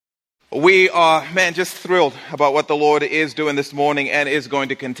We are, just thrilled about what the Lord is doing this morning and is going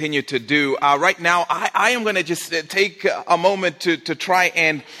to continue to do. Right now, I am going to just take a moment to try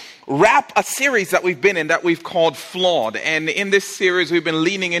and wrap a series that we've been in that we've called Flawed. And in this series, we've been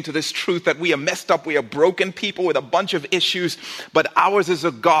leaning into this truth that we are messed up, we are broken people with a bunch of issues, but ours is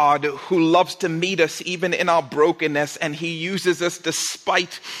a God who loves to meet us even in our brokenness, and He uses us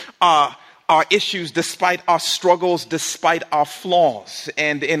despite our issues, despite our struggles, despite our flaws.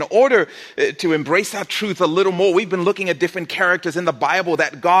 And in order to embrace that truth a little more, we've been looking at different characters in the Bible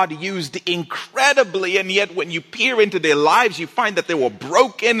that God used incredibly, and yet when you peer into their lives, you find that they were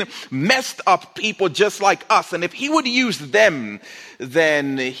broken, messed up people just like us. And if He would use them,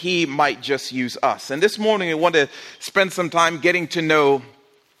 then He might just use us. And this morning, I want to spend some time getting to know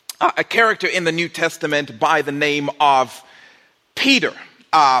a character in the New Testament by the name of Peter.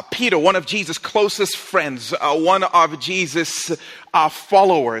 Peter, one of Jesus' closest friends, one of Jesus'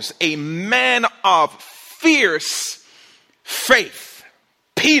 followers, a man of fierce faith.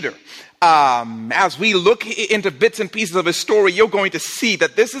 Peter, as we look into bits and pieces of his story, you're going to see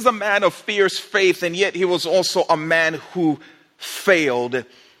that this is a man of fierce faith, and yet he was also a man who failed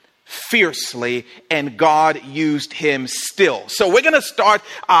fiercely, and God used him still. So we're going to start,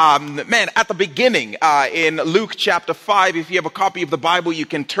 at the beginning in Luke chapter 5. If you have a copy of the Bible, you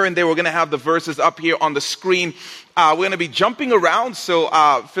can turn there. We're going to have the verses up here on the screen. We're going to be jumping around, so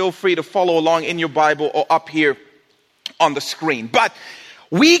feel free to follow along in your Bible or up here on the screen. But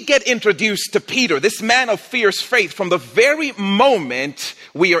we get introduced to Peter, this man of fierce faith, from the very moment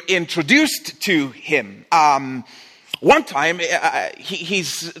we are introduced to him. One time,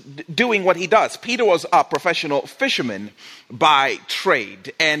 he's doing what he does. Peter was a professional fisherman by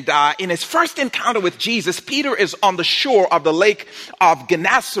trade. And in his first encounter with Jesus, Peter is on the shore of the lake of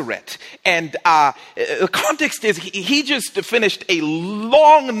Gennesaret. And the context is he just finished a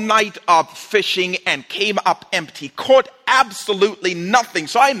long night of fishing and came up empty, caught absolutely nothing.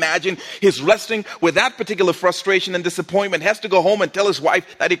 So I imagine he's wrestling with that particular frustration and disappointment, has to go home and tell his wife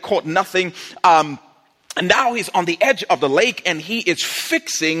that he caught nothing. And now he's on the edge of the lake and he is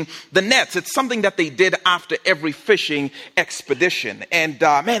fixing the nets. It's something that they did after every fishing expedition. And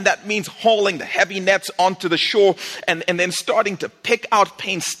that means hauling the heavy nets onto the shore and then starting to pick out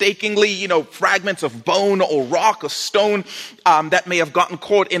painstakingly, fragments of bone or rock or stone that may have gotten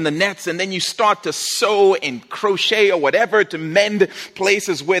caught in the nets. And then you start to sew and crochet or whatever to mend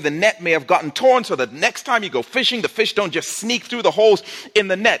places where the net may have gotten torn, so that next time you go fishing, the fish don't just sneak through the holes in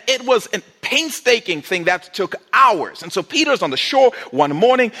the net. It was a painstaking thing that took hours. And so Peter's on the shore one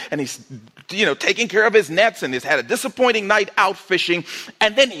morning and he's, taking care of his nets and he's had a disappointing night out fishing.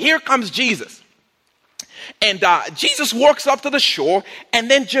 And then here comes Jesus. And Jesus walks up to the shore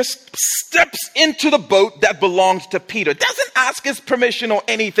and then just steps into the boat that belongs to Peter. Doesn't ask his permission or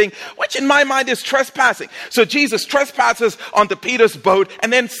anything, which in my mind is trespassing. So Jesus trespasses onto Peter's boat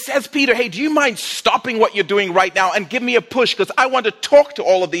and then says, Peter, hey, do you mind stopping what you're doing right now and give me a push? Because I want to talk to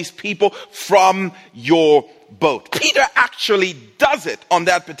all of these people from your boat. Peter actually does it on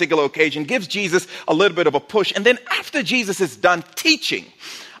that particular occasion, gives Jesus a little bit of a push. And then after Jesus is done teaching,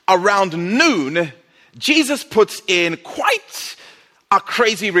 around noon, Jesus puts in quite a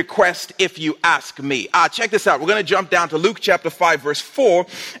crazy request, if you ask me. Check this out. We're going to jump down to Luke chapter 5, verse 4.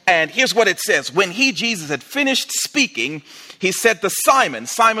 And here's what it says. When Jesus had finished speaking, he said to Simon.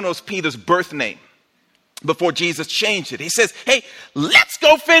 Simon was Peter's birth name before Jesus changed it. He says, hey, let's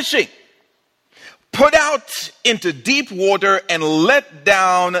go fishing. Put out into deep water and let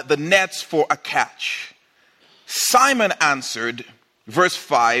down the nets for a catch. Simon answered, verse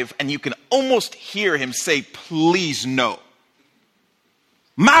 5, and you can almost hear him say, please no.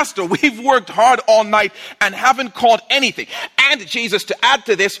 Master, we've worked hard all night and haven't caught anything. And Jesus, to add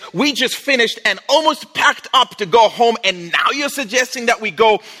to this, we just finished and almost packed up to go home. And now you're suggesting that we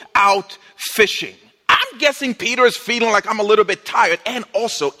go out fishing. I'm guessing Peter is feeling like I'm a little bit tired. And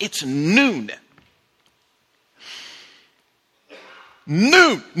also it's noon.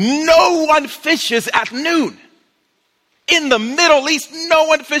 Noon. No one fishes at noon. In the Middle East, no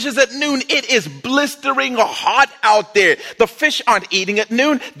one fishes at noon. It is blistering hot out there. The fish aren't eating at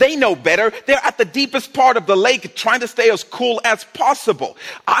noon. They know better. They're at the deepest part of the lake trying to stay as cool as possible.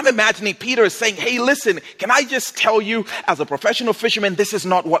 I'm imagining Peter is saying, hey, listen, can I just tell you, as a professional fisherman, this is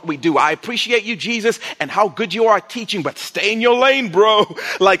not what we do. I appreciate you, Jesus, and how good you are at teaching, but stay in your lane, bro.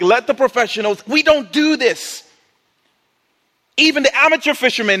 Let the professionals, we don't do this. Even the amateur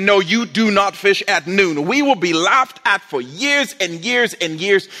fishermen know you do not fish at noon. We will be laughed at for years and years and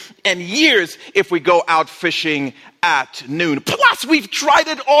years and years if we go out fishing at noon. Plus, we've tried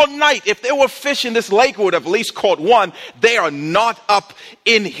it all night. If there were fish in this lake, we would have at least caught one. They are not up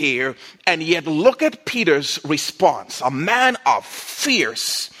in here. And yet, look at Peter's response. A man of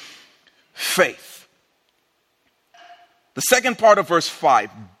fierce faith. The second part of verse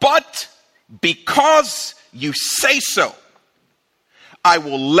 5. But because you say so, I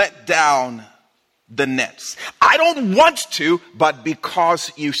will let down the nets. I don't want to, but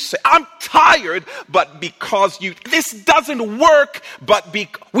because you say. I'm tired, but because you. This doesn't work, but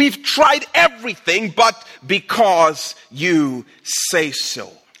we've tried everything, but because you say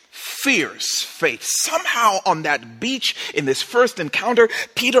so. Fierce faith. Somehow on that beach in this first encounter,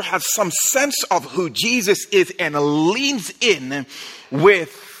 Peter has some sense of who Jesus is and leans in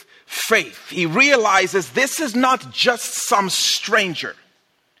with faith. He realizes this is not just some stranger.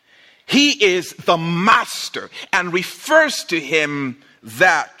 He is the master and refers to him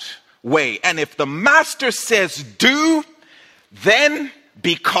that way. And if the master says do, then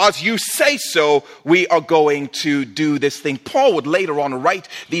because you say so, we are going to do this thing. Paul would later on write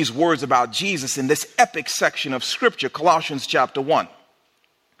these words about Jesus in this epic section of scripture, Colossians chapter 1.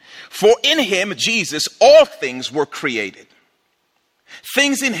 For in him, Jesus, all things were created.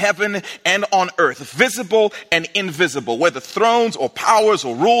 Things in heaven and on earth, visible and invisible, whether thrones or powers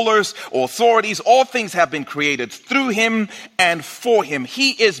or rulers or authorities, all things have been created through him and for him.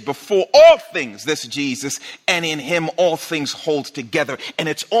 He is before all things, this Jesus, and in him all things hold together. And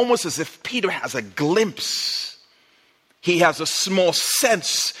it's almost as if Peter has a glimpse. He has a small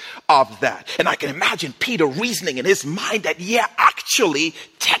sense of that. And I can imagine Peter reasoning in his mind that, actually,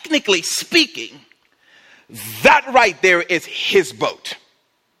 technically speaking, that right there is his boat,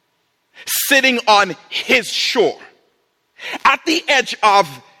 sitting on his shore, at the edge of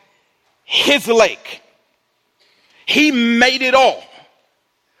his lake. He made it all.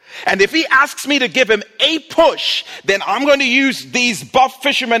 And if he asks me to give him a push, then I'm going to use these buff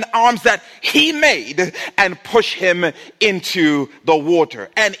fisherman arms that he made and push him into the water.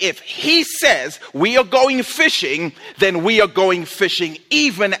 And if he says we are going fishing, then we are going fishing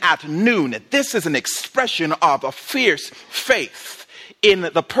even at noon. This is an expression of a fierce faith in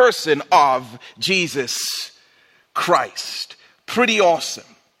the person of Jesus Christ. Pretty awesome.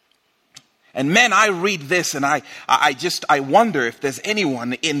 And man, I read this and I wonder if there's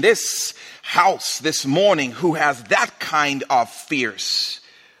anyone in this house this morning who has that kind of fierce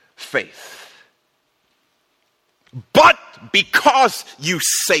faith. But because you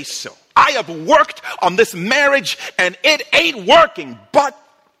say so. I have worked on this marriage and it ain't working, but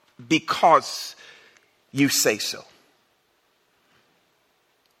because you say so.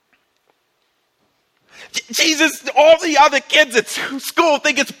 Jesus, all the other kids at school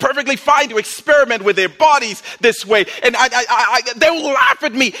think it's perfectly fine to experiment with their bodies this way. And they will laugh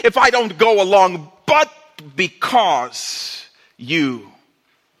at me if I don't go along. But because you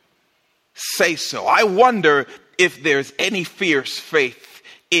say so. I wonder if there's any fierce faith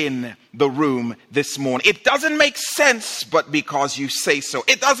in the room this morning. It doesn't make sense, but because you say so.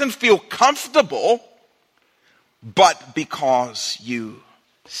 It doesn't feel comfortable, but because you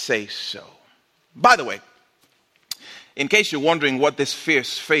say so. By the way, in case you're wondering what this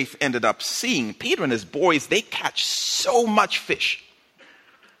fierce faith ended up seeing, Peter and his boys, they catch so much fish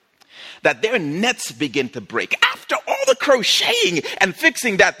that their nets begin to break. After all the crocheting and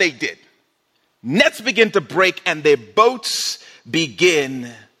fixing that they did, nets begin to break and their boats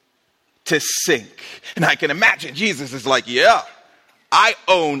begin to sink. And I can imagine Jesus is like, I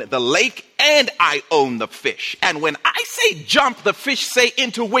own the lake and I own the fish. And when I say jump, the fish say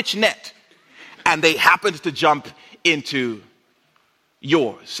into which net? And they happened to jump into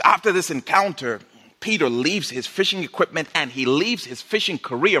yours. After this encounter, Peter leaves his fishing equipment and he leaves his fishing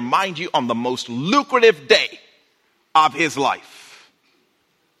career, mind you, on the most lucrative day of his life.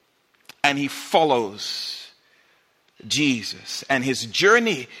 And he follows Jesus. And his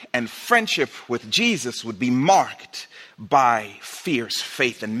journey and friendship with Jesus would be marked by fierce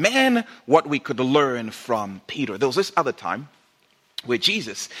faith. And man, what we could learn from Peter. There was this other time where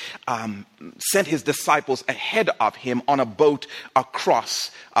Jesus sent his disciples ahead of him on a boat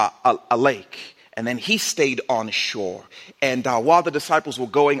across a lake. And then he stayed on shore. And while the disciples were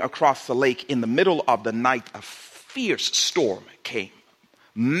going across the lake, in the middle of the night, a fierce storm came.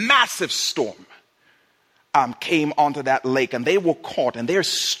 Massive storm came onto that lake, and they were caught, and they're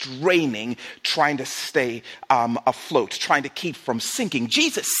straining, trying to stay afloat, trying to keep from sinking.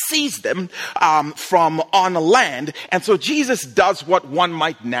 Jesus sees them from on land, and so Jesus does what one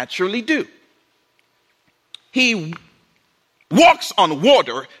might naturally do. He walks on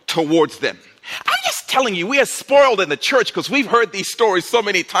water towards them. I'm just telling you, we are spoiled in the church because we've heard these stories so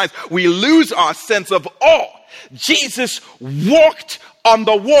many times. We lose our sense of awe. Jesus walked on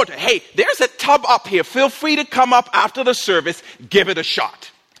the water. Hey, there's a tub up here. Feel free to come up after the service. Give it a shot.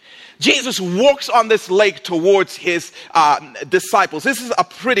 Jesus walks on this lake towards his disciples. This is a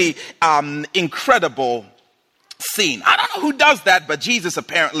pretty incredible scene. I don't know who does that, but Jesus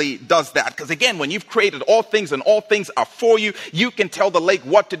apparently does that. Because again, when you've created all things and all things are for you, you can tell the lake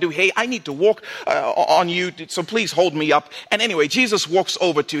what to do. Hey, I need to walk on you, so please hold me up. And anyway, Jesus walks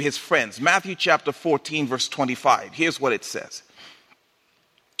over to his friends. Matthew chapter 14, verse 25. Here's what it says.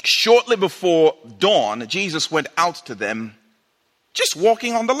 Shortly before dawn, Jesus went out to them, just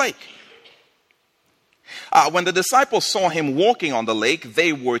walking on the lake. When the disciples saw him walking on the lake,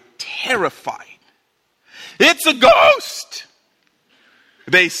 they were terrified. "It's a ghost,"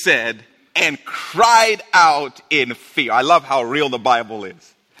 they said, and cried out in fear. I love how real the Bible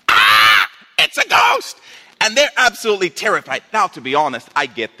is. It's a ghost. And they're absolutely terrified. Now, to be honest, I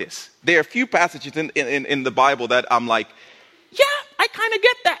get this. There are a few passages in the Bible that I'm like, yeah, I kind of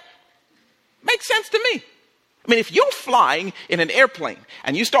get that. Makes sense to me. I mean, if you're flying in an airplane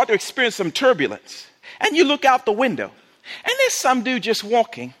and you start to experience some turbulence and you look out the window and there's some dude just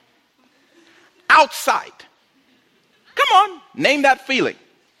walking outside. Come on, name that feeling.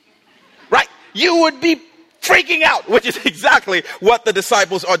 Right? You would be freaking out, which is exactly what the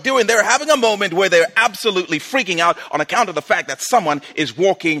disciples are doing. They're having a moment where they're absolutely freaking out on account of the fact that someone is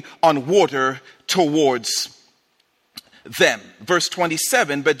walking on water towards them. Verse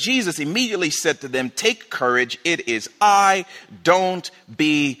 27, but Jesus immediately said to them, "Take courage, it is I, don't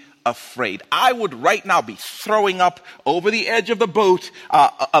be afraid." I would right now be throwing up over the edge of the boat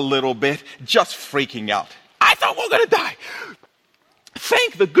a little bit, just freaking out. I thought we were going to die.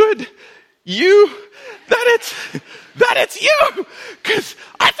 Thank the good you that it's you, because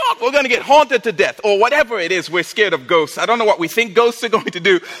I thought we were going to get haunted to death or whatever it is. We're scared of ghosts. I don't know what we think ghosts are going to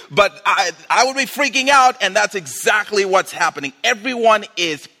do, but I would be freaking out, and that's exactly what's happening. Everyone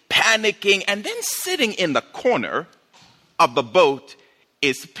is panicking, and then sitting in the corner of the boat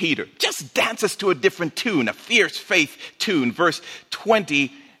is Peter. Just dances to a different tune, a fierce faith tune. Verse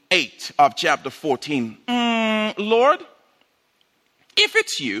 28 of chapter 14. Lord, if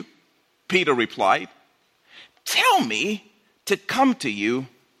it's you, Peter replied, tell me to come to you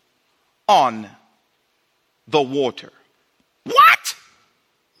on the water. What?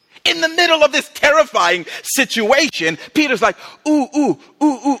 In the middle of this terrifying situation, Peter's like, ooh,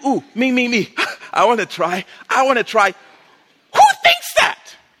 me. I want to try. Who thinks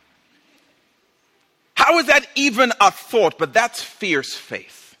that? How is that even a thought? But that's fierce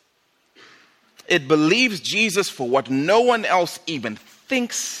faith. It believes Jesus for what no one else even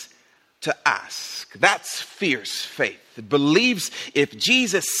thinks to ask. That's fierce faith. It believes if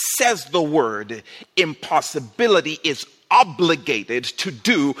Jesus says the word, impossibility is obligated to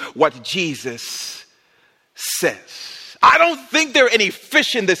do what Jesus says. I don't think there are any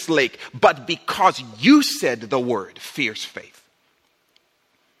fish in this lake, but because you said the word, fierce faith.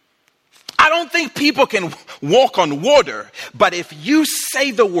 I don't think people can walk on water, but if you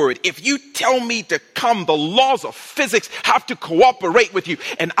say the word, if you tell me to come, the laws of physics have to cooperate with you,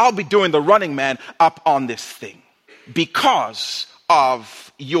 and I'll be doing the running man up on this thing because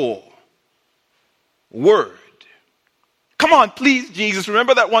of your word. Come on, please, Jesus.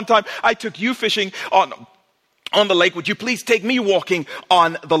 Remember that one time I took you fishing on the lake? Would you please take me walking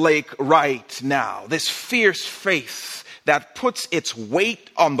on the lake right now? This fierce faith that puts its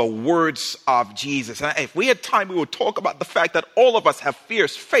weight on the words of Jesus. And if we had time, we would talk about the fact that all of us have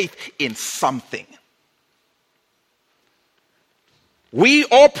fierce faith in something. We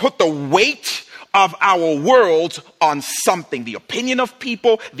all put the weight of our world on something. The opinion of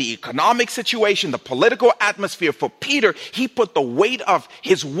people, the economic situation, the political atmosphere. For Peter, he put the weight of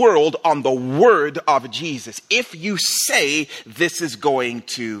his world on the word of Jesus. If you say this is going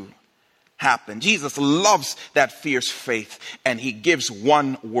to happen. Jesus loves that fierce faith, and he gives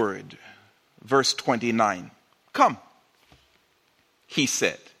one word. Verse 29. Come, he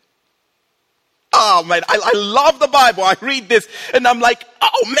said. Oh man, I love the Bible. I read this and I'm like,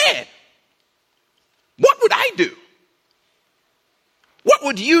 oh man, what would I do? What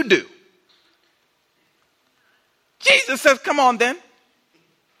would you do? Jesus says, come on then.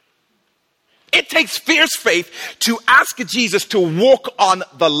 It takes fierce faith to ask Jesus to walk on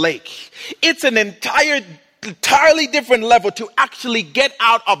the lake. It's an entirely different level to actually get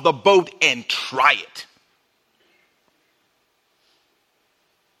out of the boat and try it.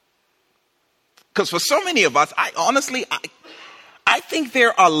 Because for so many of us, I I think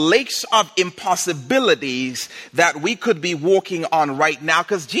there are lakes of impossibilities that we could be walking on right now,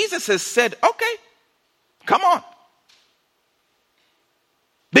 because Jesus has said, okay, come on.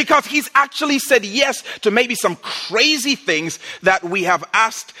 Because he's actually said yes to maybe some crazy things that we have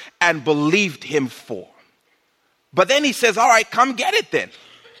asked and believed him for. But then he says, all right, come get it then.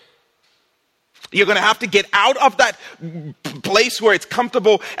 You're going to have to get out of that place where it's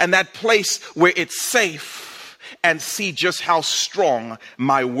comfortable and that place where it's safe and see just how strong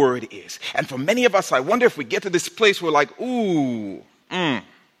my word is. And for many of us, I wonder if we get to this place where we're like,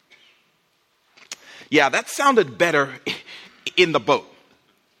 yeah, that sounded better in the boat.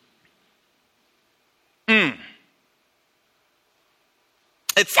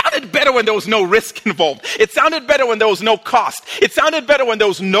 It sounded better when there was no risk involved. It sounded better when there was no cost. It sounded better when there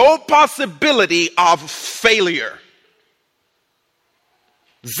was no possibility of failure.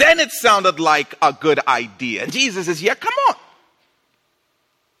 Then it sounded like a good idea. And Jesus says, yeah, come on.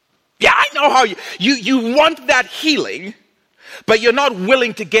 Yeah, I know how you want that healing, but you're not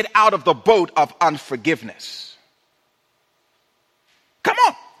willing to get out of the boat of unforgiveness. Come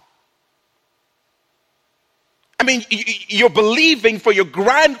on. I mean, you're believing for your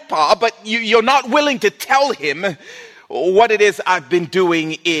grandpa, but you're not willing to tell him what it is I've been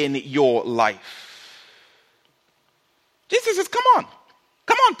doing in your life. Jesus says, come on,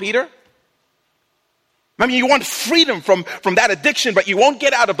 Peter. I mean, you want freedom from that addiction, but you won't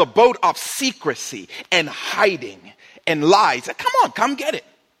get out of the boat of secrecy and hiding and lies. Come on, come get it.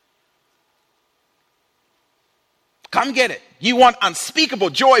 Come get it. You want unspeakable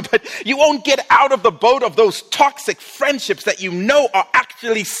joy, but you won't get out of the boat of those toxic friendships that you know are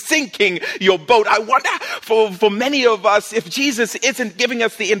actually sinking your boat. I wonder for many of us, if Jesus isn't giving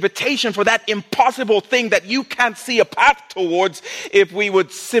us the invitation for that impossible thing that you can't see a path towards, if we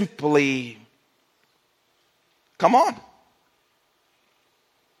would simply come on.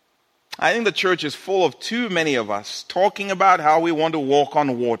 I think the church is full of too many of us talking about how we want to walk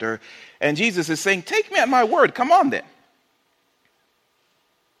on water. And Jesus is saying, take me at my word. Come on then.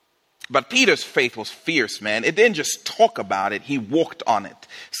 But Peter's faith was fierce, man. It didn't just talk about it. He walked on it.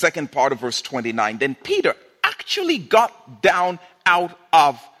 Second part of verse 29. Then Peter actually got down out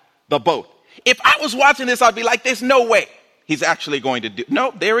of the boat. If I was watching this, I'd be like, there's no way he's actually going to do.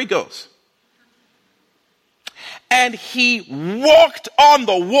 No, there he goes. And he walked on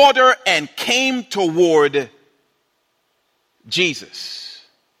the water and came toward Jesus.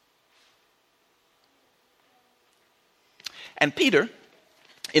 And Peter,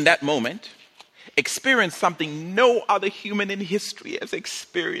 in that moment, experienced something no other human in history has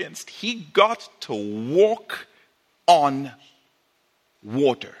experienced. He got to walk on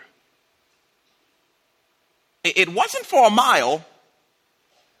water. It wasn't for a mile,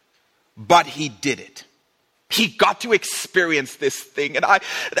 but he did it. He got to experience this thing. And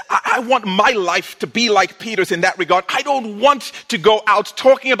I want my life to be like Peter's in that regard. I don't want to go out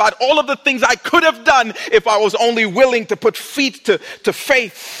talking about all of the things I could have done if I was only willing to put feet to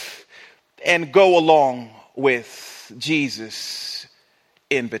faith and go along with Jesus'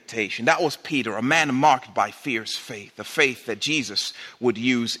 invitation. That was Peter, a man marked by fierce faith, the faith that Jesus would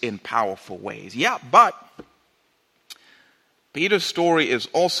use in powerful ways. Yeah, but Peter's story is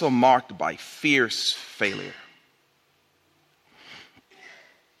also marked by fierce failure.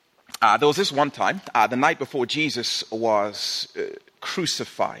 There was this one time, the night before Jesus was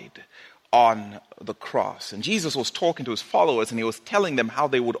crucified on the cross. And Jesus was talking to his followers and he was telling them how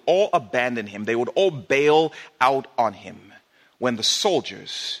they would all abandon him. They would all bail out on him when the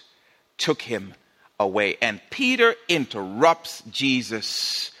soldiers took him away. And Peter interrupts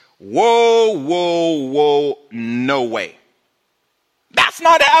Jesus. Whoa, whoa, whoa, no way. That's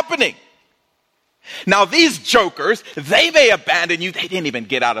not happening. Now these jokers, they may abandon you. They didn't even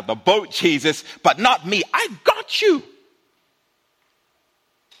get out of the boat, Jesus, but not me. I got you.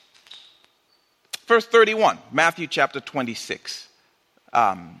 Verse 31, Matthew chapter 26.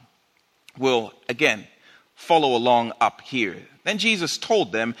 We'll again follow along up here. Then Jesus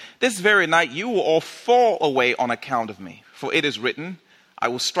told them, this very night you will all fall away on account of me. For it is written, I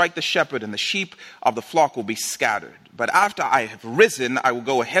will strike the shepherd and the sheep of the flock will be scattered. But after I have risen, I will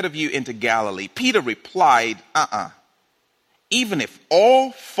go ahead of you into Galilee. Peter replied, even if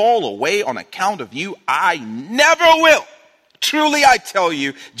all fall away on account of you, I never will. Truly I tell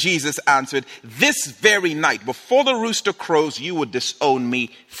you, Jesus answered, this very night before the rooster crows, you would disown me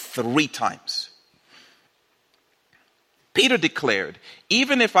 3 times. Peter declared,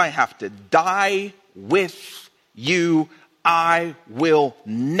 even if I have to die with you, I will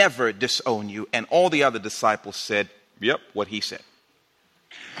never disown you. And all the other disciples said, yep, what he said.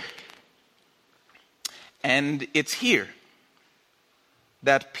 And it's here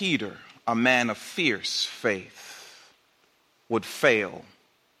that Peter, a man of fierce faith, would fail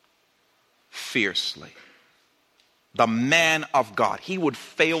fiercely. The man of God, he would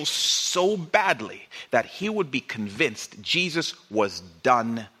fail so badly that he would be convinced Jesus was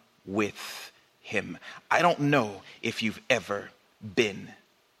done with him. I don't know if you've ever been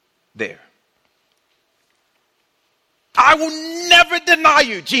there. I will never deny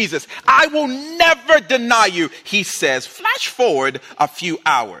you, Jesus. I will never deny you, he says. Flash forward a few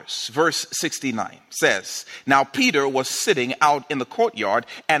hours. Verse 69 says, now Peter was sitting out in the courtyard,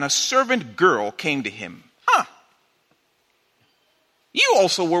 and a servant girl came to him. You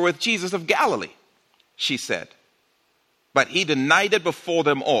also were with Jesus of Galilee, she said. But he denied it before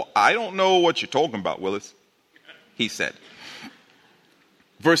them all. I don't know what you're talking about, Willis, he said.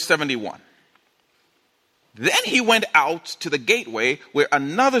 Verse 71. Then he went out to the gateway where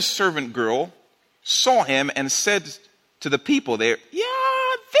another servant girl saw him and said to the people there, yeah,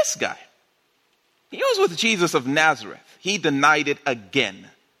 this guy. He was with Jesus of Nazareth. He denied it again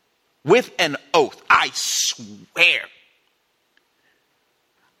with an oath. I swear,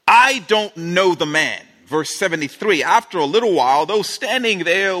 I don't know the man. Verse 73, after a little while, those standing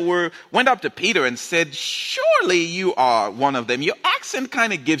there went up to Peter and said, surely you are one of them. Your accent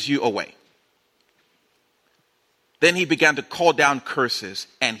kind of gives you away. Then he began to call down curses,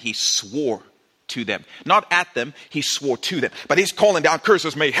 and he swore to them. Not at them, he swore to them. But he's calling down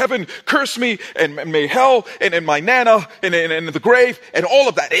curses. May heaven curse me, and may hell, and my nana, and the grave, and all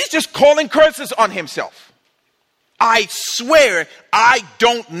of that. He's just calling curses on himself. I swear I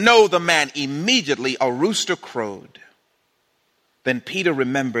don't know the man. Immediately a rooster crowed. Then Peter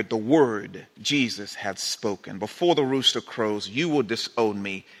remembered the word Jesus had spoken. Before the rooster crows, you will disown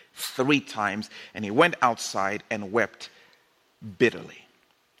me 3 times. And he went outside and wept bitterly.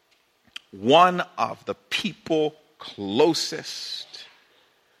 One of the people closest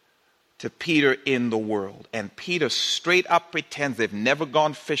to Peter in the world. And Peter straight up pretends they've never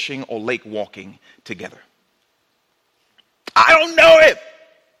gone fishing or lake walking together. I don't know him.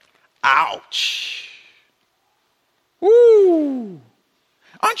 Ouch. Woo.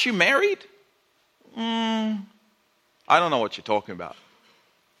 Aren't you married? I don't know what you're talking about.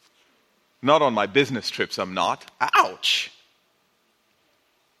 Not on my business trips, I'm not. Ouch.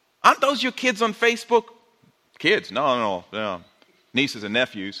 Aren't those your kids on Facebook? Kids? No. Nieces and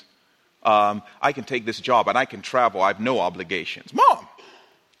nephews. I can take this job and I can travel. I have no obligations. Mom.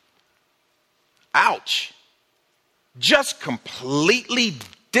 Ouch. Just completely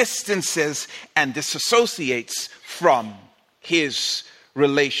distances and disassociates from his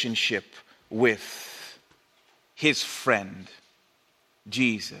relationship with his friend,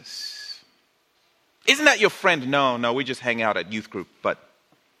 Jesus. Isn't that your friend? No, we just hang out at youth group, but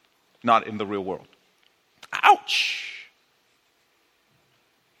not in the real world. Ouch.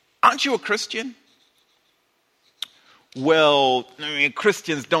 Aren't you a Christian? Well,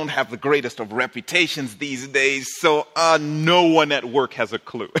 Christians don't have the greatest of reputations these days, so no one at work has a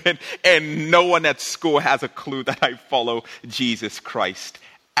clue. And no one at school has a clue that I follow Jesus Christ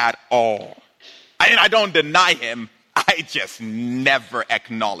at all. I don't deny him, I just never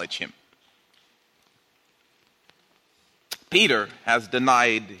acknowledge him. Peter has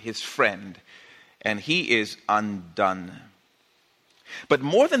denied his friend, and he is undone. But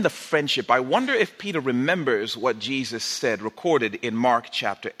more than the friendship, I wonder if Peter remembers what Jesus said, recorded in Mark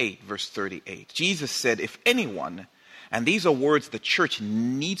chapter 8, verse 38. Jesus said, if anyone, and these are words the church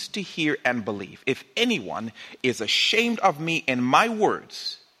needs to hear and believe, if anyone is ashamed of me and my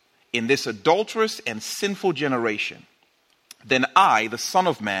words in this adulterous and sinful generation, then I, the Son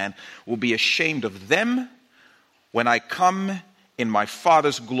of Man, will be ashamed of them when I come in my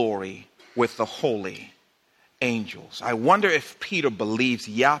Father's glory with the holy angels. I wonder if Peter believes,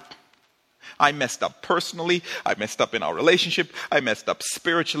 I messed up personally, I messed up in our relationship, I messed up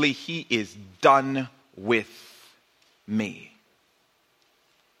spiritually. He is done with me.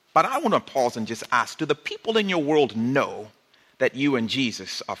 But I want to pause and just ask, do the people in your world know that you and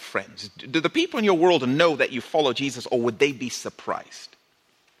Jesus are friends? Do the people in your world know that you follow Jesus, or would they be surprised?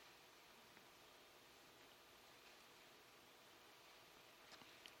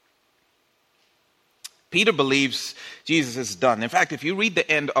 Peter believes Jesus is done. In fact, if you read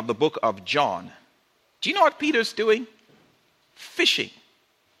the end of the book of John, do you know what Peter's doing? Fishing.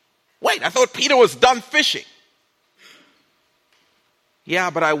 Wait, I thought Peter was done fishing. Yeah,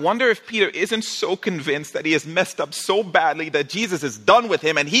 but I wonder if Peter isn't so convinced that he has messed up so badly that Jesus is done with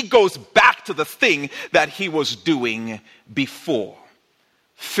him, and he goes back to the thing that he was doing before.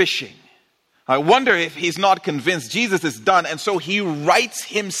 Fishing. I wonder if he's not convinced Jesus is done, and so he writes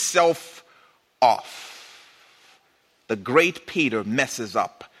himself off. the great Peter messes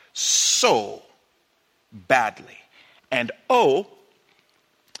up so badly. And I'm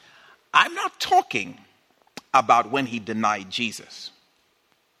not talking about when he denied Jesus.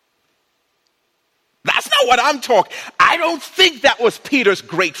 That's not what I'm talking. I don't think that was Peter's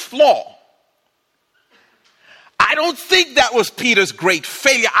great flaw. I don't think that was Peter's great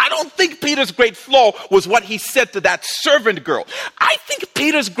failure. I don't think Peter's great flaw was what he said to that servant girl. I think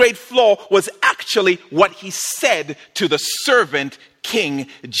Peter's great flaw was actually what he said to the servant King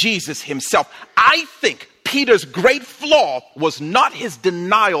Jesus himself. I think Peter's great flaw was not his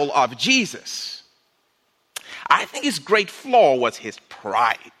denial of Jesus. I think his great flaw was his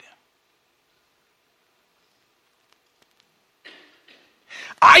pride.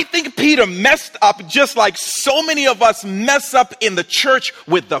 I think Peter messed up just like so many of us mess up in the church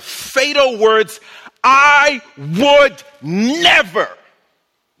with the fatal words, I would never.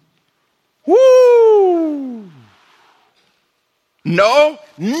 Woo! No,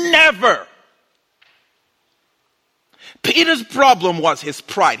 never. Peter's problem was his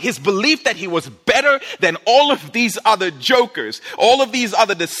pride, his belief that he was better than all of these other jokers, all of these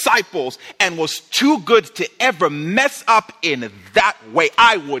other disciples, and was too good to ever mess up in that way.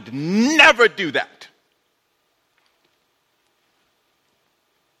 I would never do that.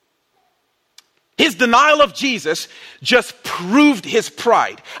 His denial of Jesus just proved his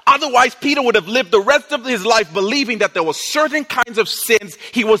pride. Otherwise, Peter would have lived the rest of his life believing that there were certain kinds of sins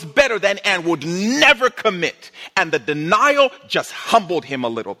he was better than and would never commit. And the denial just humbled him a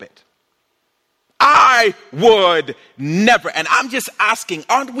little bit. I would never. And I'm just asking,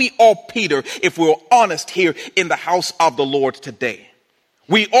 aren't we all Peter if we're honest here in the house of the Lord today?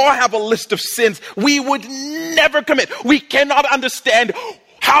 We all have a list of sins we would never commit. We cannot understand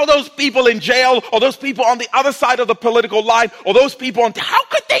how those people in jail, or those people on the other side of the political line, or those people on, how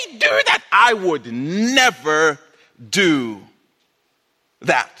could they do that? I would never do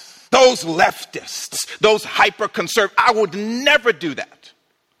that. Those leftists, those hyper-conservative, I would never do that.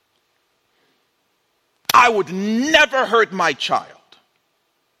 I would never hurt my child.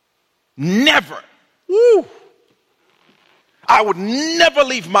 Never. Woo. I would never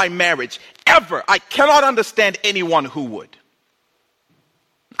leave my marriage, ever. I cannot understand anyone who would.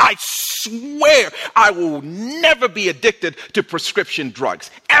 I swear I will never be addicted to prescription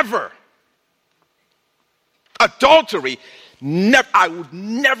drugs, ever. Adultery, never. I would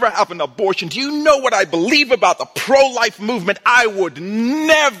never have an abortion. Do you know what I believe about the pro-life movement? I would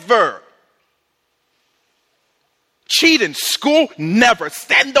never. Cheat in school, never.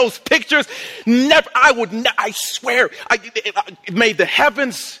 Send those pictures, never. I would I swear, may the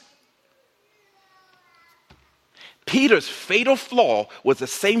heavens. Peter's fatal flaw was the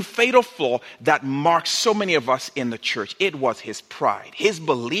same fatal flaw that marks so many of us in the church. It was his pride, his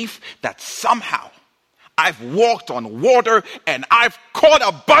belief that somehow I've walked on water and I've caught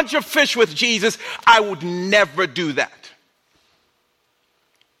a bunch of fish with Jesus. I would never do that.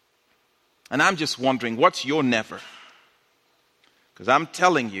 And I'm just wondering, what's your never? Because I'm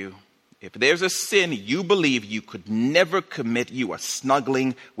telling you, if there's a sin you believe you could never commit, you are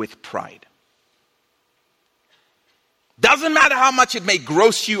snuggling with pride. Doesn't matter how much it may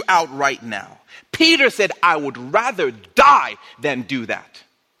gross you out right now. Peter said, I would rather die than do that.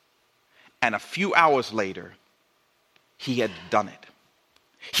 And a few hours later, he had done it.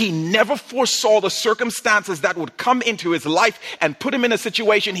 He never foresaw the circumstances that would come into his life and put him in a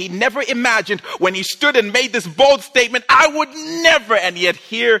situation he never imagined when he stood and made this bold statement, I would never. And yet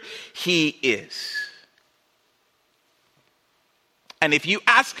here he is. And if you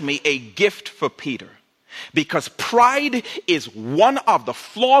ask me, a gift for Peter. Because pride is one of the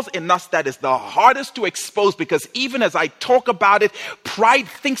flaws in us that is the hardest to expose, because even as I talk about it, pride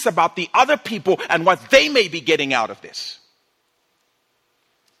thinks about the other people and what they may be getting out of this.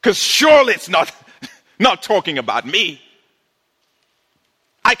 Because surely it's not talking about me.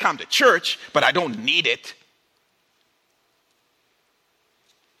 I come to church, but I don't need it.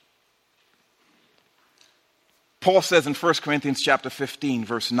 Paul says in 1 Corinthians chapter 15,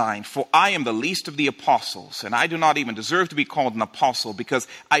 verse 9, for I am the least of the apostles, and I do not even deserve to be called an apostle because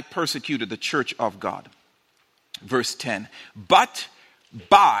I persecuted the church of God. Verse 10, but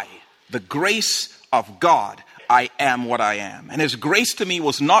by the grace of God, I am what I am. And his grace to me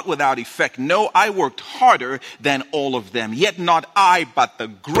was not without effect. No, I worked harder than all of them. Yet not I, but the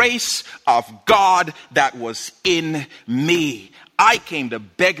grace of God that was in me. I came to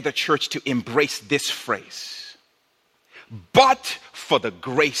beg the church to embrace this phrase. But for the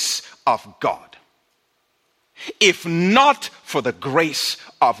grace of God. If not for the grace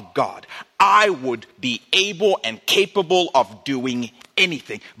of God, I would be able and capable of doing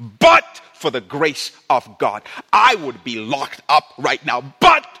anything. But for the grace of God, I would be locked up right now.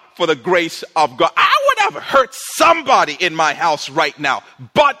 But for the grace of God, I would have hurt somebody in my house right now.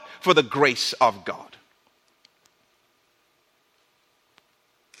 But for the grace of God.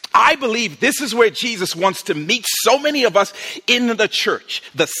 I believe this is where Jesus wants to meet so many of us in the church.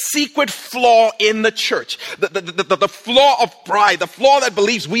 The secret flaw in the church. The flaw of pride. The flaw that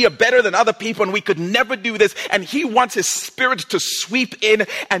believes we are better than other people and we could never do this. And he wants his spirit to sweep in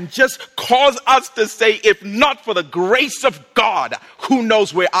and just cause us to say, if not for the grace of God, who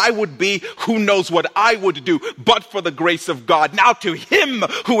knows where I would be? Who knows what I would do? But for the grace of God. Now to him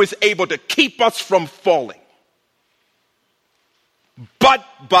who is able to keep us from falling. But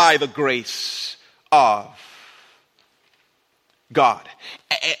by the grace of God.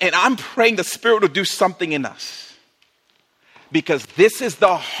 And I'm praying the Spirit will do something in us. Because this is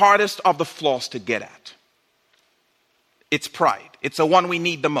the hardest of the flaws to get at. It's pride. It's the one we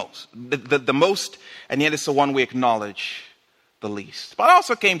need the most. The most, and yet it's the one we acknowledge the least. But I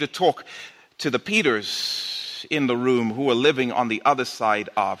also came to talk to the Peters in the room who are living on the other side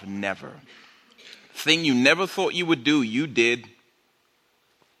of never. Thing you never thought you would do, you did.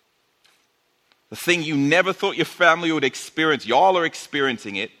 The thing you never thought your family would experience, y'all are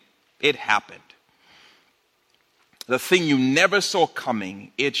experiencing it. It happened. The thing you never saw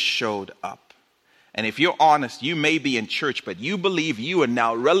coming, it showed up. And if you're honest, you may be in church, but you believe you are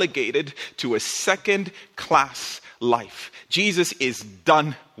now relegated to a second-class life. Jesus is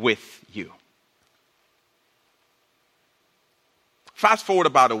done with you. Fast forward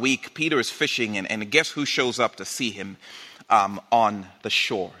about a week, Peter is fishing, and guess who shows up to see him? On the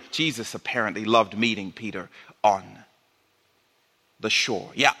shore. Jesus apparently loved meeting Peter on the shore.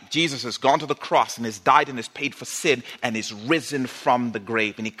 Yeah, Jesus has gone to the cross and has died and has paid for sin and is risen from the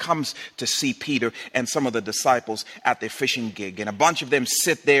grave. And he comes to see Peter and some of the disciples at their fishing gig. And a bunch of them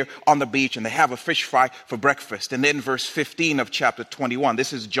sit there on the beach and they have a fish fry for breakfast. And then verse 15 of chapter 21.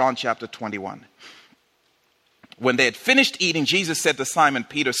 This is John chapter 21. When they had finished eating, Jesus said to Simon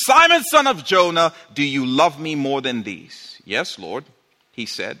Peter, Simon, son of Jonah, do you love me more than these? Yes, Lord, he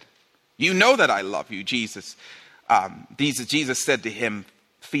said. You know that I love you, Jesus. Jesus said to him,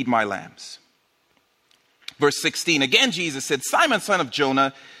 feed my lambs. Verse 16, again Jesus said, Simon, son of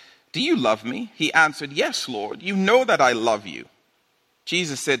Jonah, do you love me? He answered, yes, Lord, you know that I love you.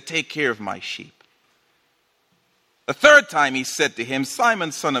 Jesus said, take care of my sheep. The third time he said to him,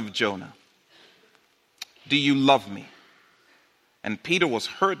 Simon, son of Jonah, do you love me? And Peter was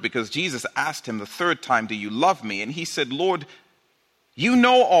hurt because Jesus asked him the third time, do you love me? And he said, Lord, you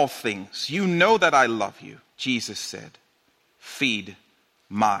know all things. You know that I love you. Jesus said, feed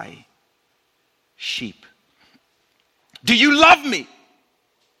my sheep. Do you love me?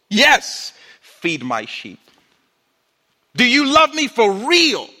 Yes, feed my sheep. Do you love me for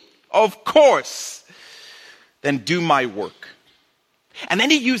real? Of course. Then do my work. And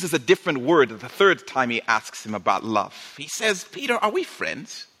then he uses a different word the third time he asks him about love. He says, Peter, are we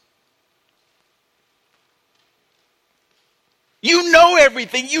friends? You know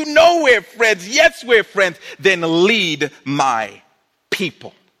everything. You know we're friends. Yes, we're friends. Then lead my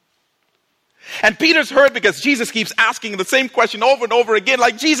people. And Peter's hurt because Jesus keeps asking the same question over and over again.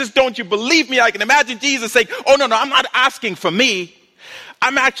 Like, Jesus, don't you believe me? I can imagine Jesus saying, oh, no, I'm not asking for me.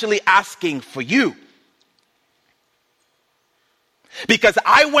 I'm actually asking for you. Because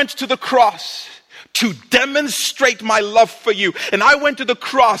I went to the cross to demonstrate my love for you. And I went to the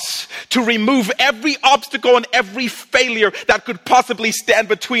cross to remove every obstacle and every failure that could possibly stand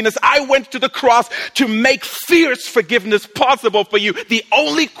between us. I went to the cross to make fierce forgiveness possible for you. The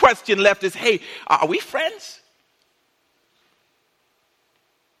only question left is, hey, are we friends?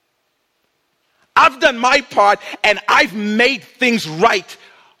 I've done my part and I've made things right.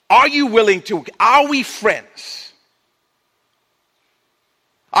 Are you willing to? Are we friends?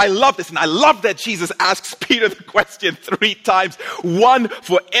 I love this, and I love that Jesus asks Peter the question 3 times, one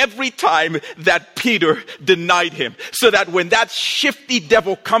for every time that Peter denied him, so that when that shifty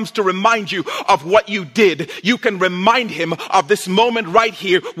devil comes to remind you of what you did, you can remind him of this moment right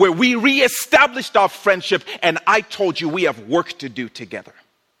here where we reestablished our friendship, and I told you we have work to do together.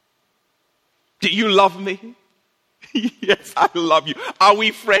 Do you love me? Yes, I love you. Are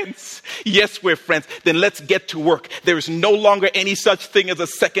we friends? Yes, we're friends. Then let's get to work. There is no longer any such thing as a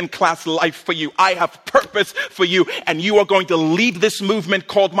second-class life for you. I have purpose for you, and you are going to lead this movement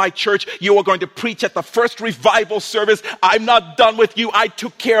called my church. You are going to preach at the first revival service. I'm not done with you. I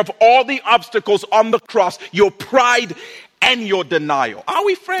took care of all the obstacles on the cross, your pride and your denial. Are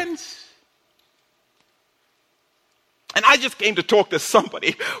we friends? And I just came to talk to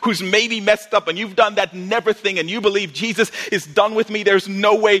somebody who's maybe messed up and you've done that never thing and you believe Jesus is done with me. There's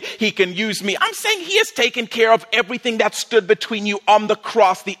no way he can use me. I'm saying he has taken care of everything that stood between you on the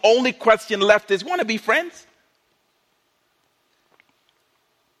cross. The only question left is, want to be friends?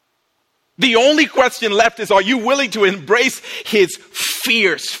 The only question left is, are you willing to embrace his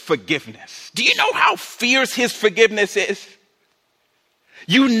fierce forgiveness? Do you know how fierce his forgiveness is?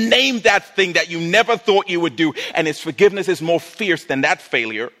 You name that thing that you never thought you would do, and his forgiveness is more fierce than that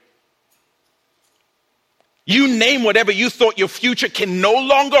failure. You name whatever you thought your future can no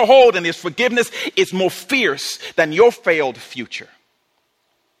longer hold, and his forgiveness is more fierce than your failed future.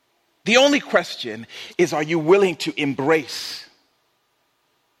 The only question is, are you willing to embrace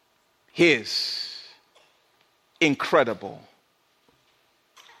his incredible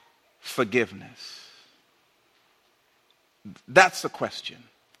forgiveness? That's the question.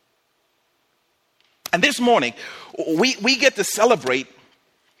 And this morning, we get to celebrate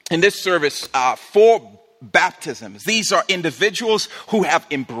in this service 4 baptisms. These are individuals who have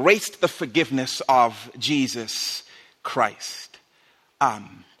embraced the forgiveness of Jesus Christ.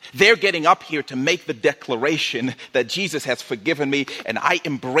 They're getting up here to make the declaration that Jesus has forgiven me and I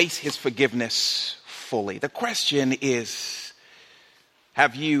embrace his forgiveness fully. The question is,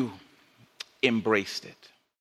 have you embraced it?